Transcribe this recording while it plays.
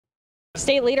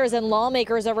State leaders and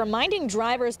lawmakers are reminding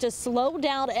drivers to slow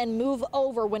down and move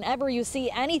over whenever you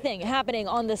see anything happening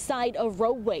on the side of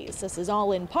roadways. This is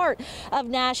all in part of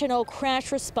National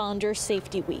Crash Responder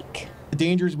Safety Week. The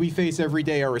dangers we face every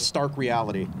day are a stark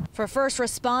reality. For first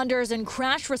responders and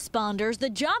crash responders, the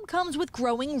job comes with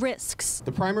growing risks.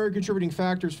 The primary contributing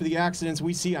factors for the accidents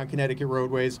we see on Connecticut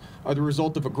roadways are the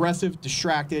result of aggressive,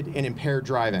 distracted, and impaired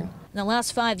driving. In the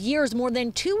last 5 years, more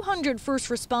than 200 first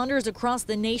responders across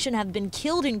the nation have been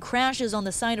killed in crashes on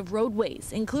the side of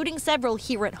roadways, including several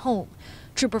here at home.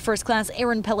 Trooper First Class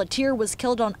Aaron Pelletier was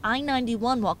killed on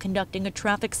I-91 while conducting a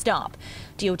traffic stop.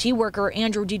 DOT worker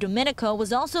Andrew DiDomenico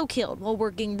was also killed while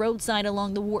working roadside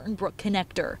along the Wharton Brook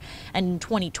connector. And in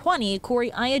 2020,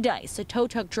 Corey Iodice, a tow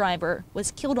truck driver,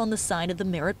 was killed on the side of the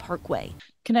Merritt Parkway.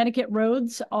 Connecticut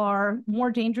roads are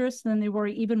more dangerous than they were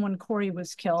even when Corey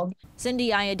was killed.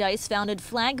 Cindy Iodice founded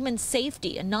Flagman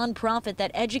Safety, a nonprofit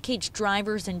that educates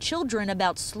drivers and children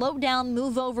about slow down,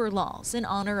 move over laws in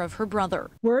honor of her brother.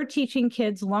 We're teaching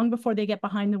kids long before they get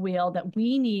behind the wheel that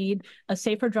we need a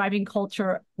safer driving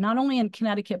culture, not only in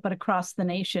Connecticut, but across the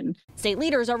nation. State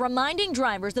leaders are reminding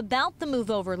drivers about the move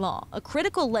over law, a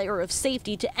critical layer of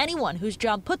safety to anyone whose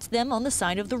job puts them on the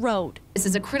side of the road. This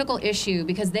is a critical issue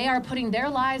because they are putting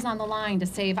their lives on the line to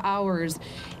save ours,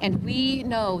 and we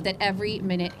know that every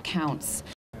minute counts.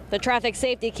 The traffic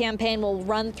safety campaign will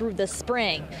run through the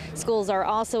spring. Schools are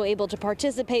also able to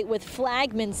participate with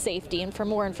Flagman Safety, and for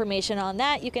more information on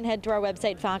that, you can head to our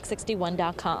website,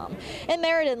 fox61.com. In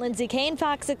Meriden, Lindsay Kane,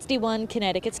 Fox 61,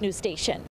 Connecticut's news station.